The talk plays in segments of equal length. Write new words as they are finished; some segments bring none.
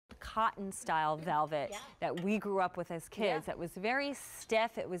cotton style velvet that we grew up with as kids. That was very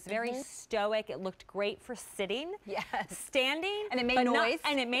stiff. It was very stoic. It looked great for sitting, standing, and it made noise.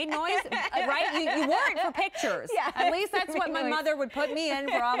 And it made noise, right? You wore it for pictures. At least that's what my mother would put me in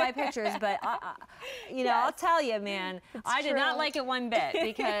for all my pictures. But you know, I'll tell you, man, I did not like it one bit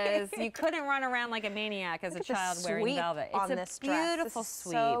because you couldn't run around like a maniac as a child wearing velvet. It's a beautiful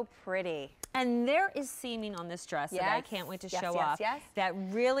sweep. So pretty. And there is seaming on this dress that I can't wait to show off that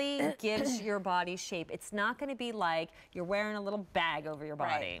really gives your body shape. It's not going to be like you're wearing a little bag over your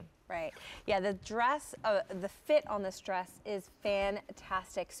body. Right. Yeah, the dress, the fit on this dress is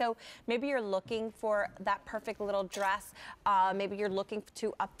fantastic. So maybe you're looking for that perfect little dress. Maybe you're looking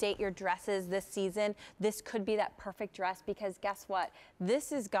to update your dresses this season. This could be that perfect dress because guess what?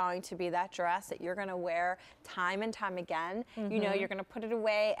 This is going to be that dress that you're going to wear time and time again. You know, you're going to put it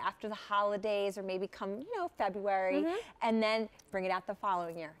away after the holidays or maybe come, you know, February and then bring it out the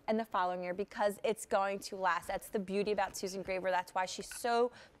following year and the following year because it's going to last. That's the beauty about Susan Graver. That's why she's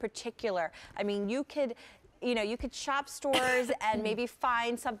so particular. I mean, you could shop stores and maybe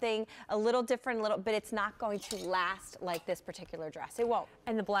find something a little different, but it's not going to last like this particular dress. It won't.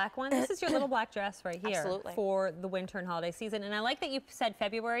 And the black one, this is your little black dress right here for the winter and holiday season. And I like that you said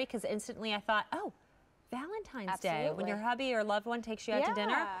February because instantly I thought, oh, Valentine's Day, when your hubby or loved one takes you out to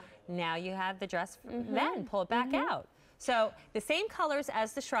dinner, now you have the dress then, pull it back out. So the same colors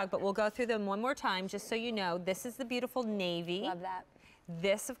as the shrug, but we'll go through them one more time just so you know. This is the beautiful navy. Love that.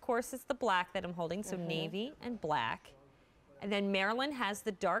 This, of course, is the black that I'm holding, so navy and black. And then Marilyn has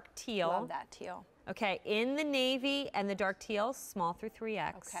the dark teal. Love that teal. Okay, in the navy and the dark teal, small through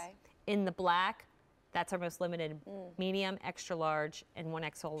 3X. Okay. In the black, that's our most limited, medium, extra large, and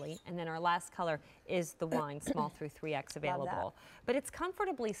 1X only. And then our last color is the wine, small through 3X available. But it's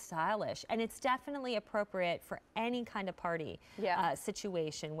comfortably stylish, and it's definitely appropriate for any kind of party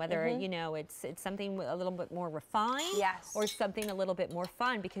situation, whether you know it's something a little bit more refined or something a little bit more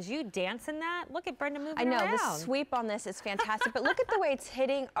fun, because you dance in that. Look at Brenda moving around. I know, the sweep on this is fantastic, but look at the way it's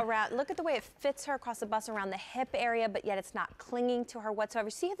hitting around, look at the way it fits her across the bust around the hip area, but yet it's not clinging to her whatsoever.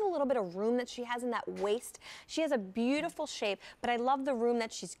 See the little bit of room that she has in that waist? She has a beautiful shape, but I love the room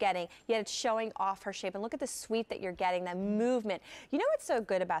that she's getting, yet it's showing off her shape. And look at the sweep that you're getting, that movement. You know what's so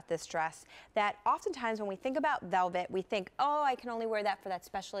good about this dress? That oftentimes when we think about velvet, we think, oh, I can only wear that for that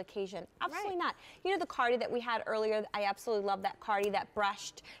special occasion. Absolutely not. You know the cardi that we had earlier, I absolutely love that cardi, that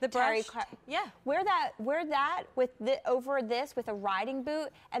brushed. The brushed, Wear that with over this with a riding boot,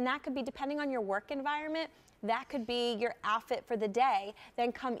 and that could be, depending on your work environment, that could be your outfit for the day.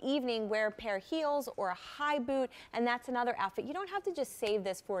 Then come evening, wear a pair of heels or a high boot, and that's another outfit. You don't have to just save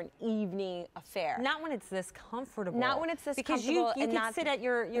this for an evening affair. Not when it's this comfortable. Not when it's this comfortable. Because you can sit at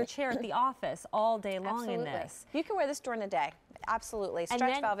your chair at the office all day long in this. You can wear this during the day. Absolutely.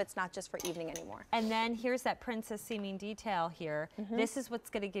 Stretch velvet's not just for evening anymore. And then here's that princess seaming detail here. This is what's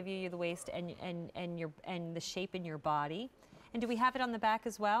going to give you the waist and the shape in your body. And do we have it on the back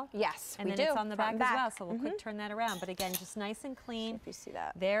as well? Yes, we do. And then it's on the back as well, so we'll quick turn that around. But again, just nice and clean. If you see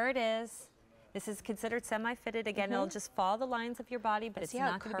that. There it is. This is considered semi-fitted. Again, it'll just follow the lines of your body, but it's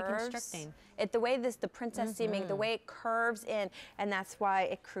not going to be constricting. The way the princess seaming, the way it curves in, and that's why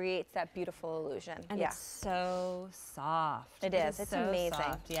it creates that beautiful illusion. And it's so soft. It is. It's so amazing.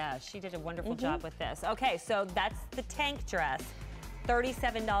 Soft. Yeah, she did a wonderful job with this. Okay, so that's the tank dress.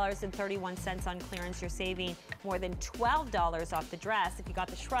 $37.31 on clearance. You're saving more than $12 off the dress. If you got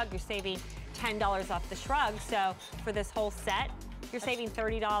the shrug, you're saving $10 off the shrug. So for this whole set, you're saving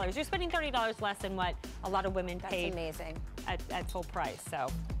 $30. You're spending $30 less than what a lot of women paid at full price. So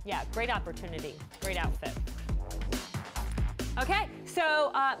yeah, great opportunity, great outfit. Okay,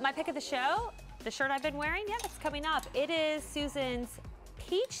 so my pick of the show, the shirt I've been wearing, it's coming up. It is Susan's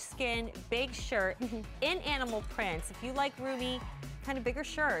peach skin big shirt in animal prints. If you like roomy, kind of bigger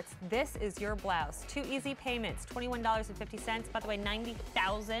shirts, this is your blouse. 2 easy payments, $21.50. By the way,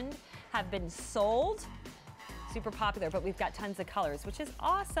 90,000 have been sold. Super popular, but we've got tons of colors, which is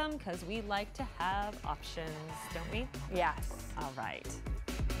awesome because we like to have options, don't we? Yes. All right.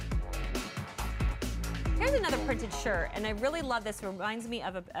 Here's another printed shirt, and I really love this. It reminds me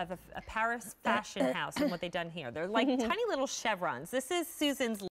of a Paris fashion house and what they've done here. They're like tiny little chevrons. This is Susan's